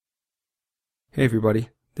Hey everybody,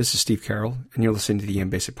 this is Steve Carroll, and you're listening to the EM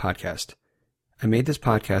Basic Podcast. I made this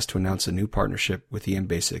podcast to announce a new partnership with EM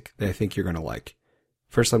Basic that I think you're going to like.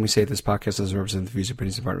 First, let me say that this podcast doesn't represent the views or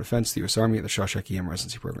opinions of the Department of Defense, the U.S. Army, or the Shawshank EM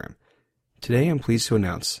Residency Program. Today, I'm pleased to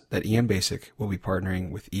announce that EM Basic will be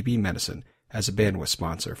partnering with EB Medicine as a bandwidth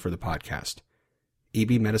sponsor for the podcast.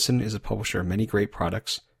 EB Medicine is a publisher of many great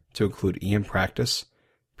products to include EM Practice,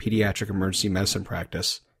 Pediatric Emergency Medicine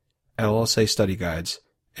Practice, LLSA study guides,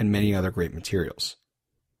 and many other great materials.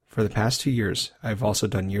 For the past 2 years, I have also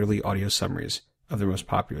done yearly audio summaries of their most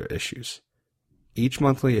popular issues. Each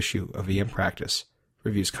monthly issue of EM Practice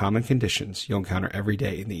reviews common conditions you'll encounter every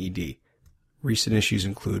day in the ED. Recent issues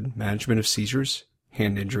include management of seizures,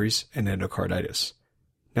 hand injuries, and endocarditis.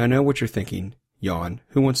 Now I know what you're thinking, yawn,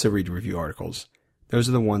 who wants to read review articles? Those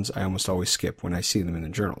are the ones I almost always skip when I see them in the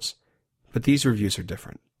journals. But these reviews are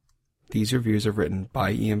different. These reviews are written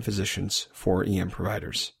by EM physicians for EM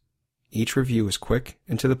providers. Each review is quick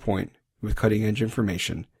and to the point, with cutting-edge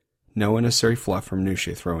information, no unnecessary fluff from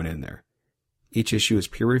minutiae thrown in there. Each issue is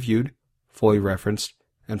peer-reviewed, fully referenced,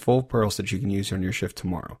 and full of pearls that you can use on your shift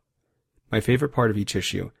tomorrow. My favorite part of each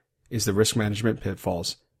issue is the risk management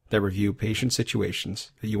pitfalls that review patient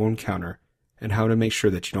situations that you will encounter and how to make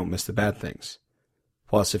sure that you don't miss the bad things.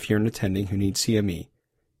 Plus, if you're an attending who needs CME,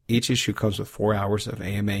 each issue comes with 4 hours of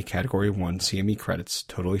AMA Category 1 CME credits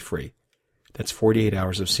totally free. That's 48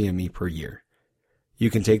 hours of CME per year. You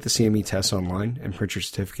can take the CME test online and print your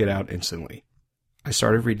certificate out instantly. I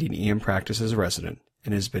started reading EM Practice as a resident,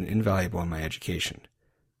 and it has been invaluable in my education.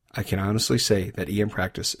 I can honestly say that EM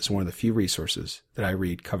Practice is one of the few resources that I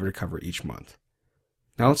read cover to cover each month.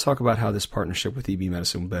 Now let's talk about how this partnership with EB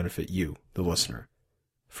Medicine will benefit you, the listener.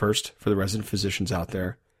 First, for the resident physicians out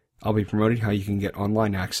there, I'll be promoting how you can get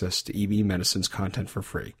online access to EB Medicine's content for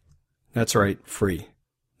free. That's right, free.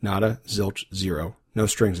 Nada, zilch, zero, no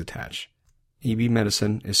strings attached. EB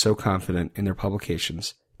Medicine is so confident in their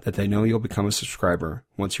publications that they know you'll become a subscriber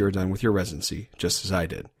once you are done with your residency, just as I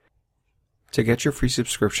did. To get your free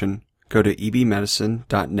subscription, go to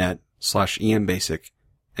ebmedicine.net/embasic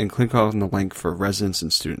and click on the link for residents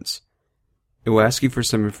and students. It will ask you for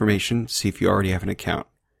some information to see if you already have an account.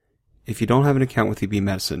 If you don't have an account with EB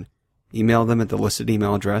Medicine, email them at the listed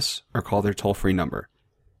email address or call their toll-free number.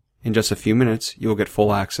 In just a few minutes, you will get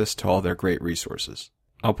full access to all their great resources.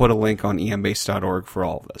 I'll put a link on embase.org for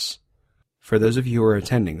all of this. For those of you who are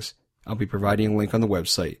attendings, I'll be providing a link on the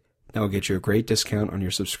website that will get you a great discount on your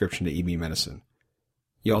subscription to EB Medicine.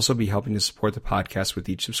 You'll also be helping to support the podcast with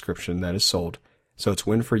each subscription that is sold, so it's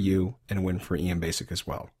win for you and a win for EM Basic as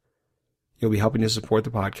well. You'll be helping to support the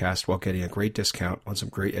podcast while getting a great discount on some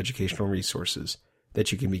great educational resources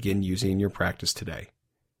that you can begin using in your practice today.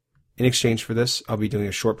 In exchange for this, I'll be doing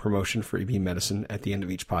a short promotion for EB Medicine at the end of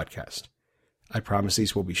each podcast. I promise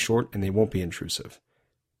these will be short and they won't be intrusive.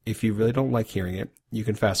 If you really don't like hearing it, you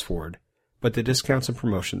can fast forward, but the discounts and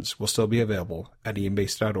promotions will still be available at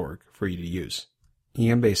embase.org for you to use.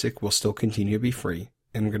 EM Basic will still continue to be free,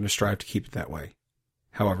 and I'm going to strive to keep it that way.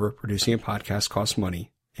 However, producing a podcast costs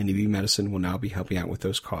money, and EB Medicine will now be helping out with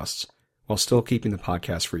those costs while still keeping the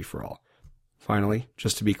podcast free for all. Finally,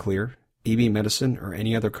 just to be clear, EB Medicine or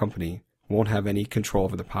any other company won't have any control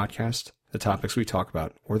over the podcast, the topics we talk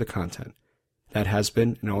about, or the content. That has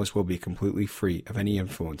been and always will be completely free of any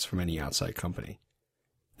influence from any outside company.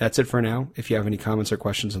 That's it for now. If you have any comments or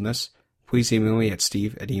questions on this, please email me at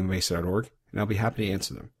steve@embase.org, and I'll be happy to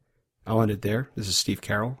answer them. I'll end it there. This is Steve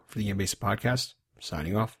Carroll for the EM Basic Podcast,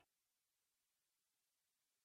 signing off.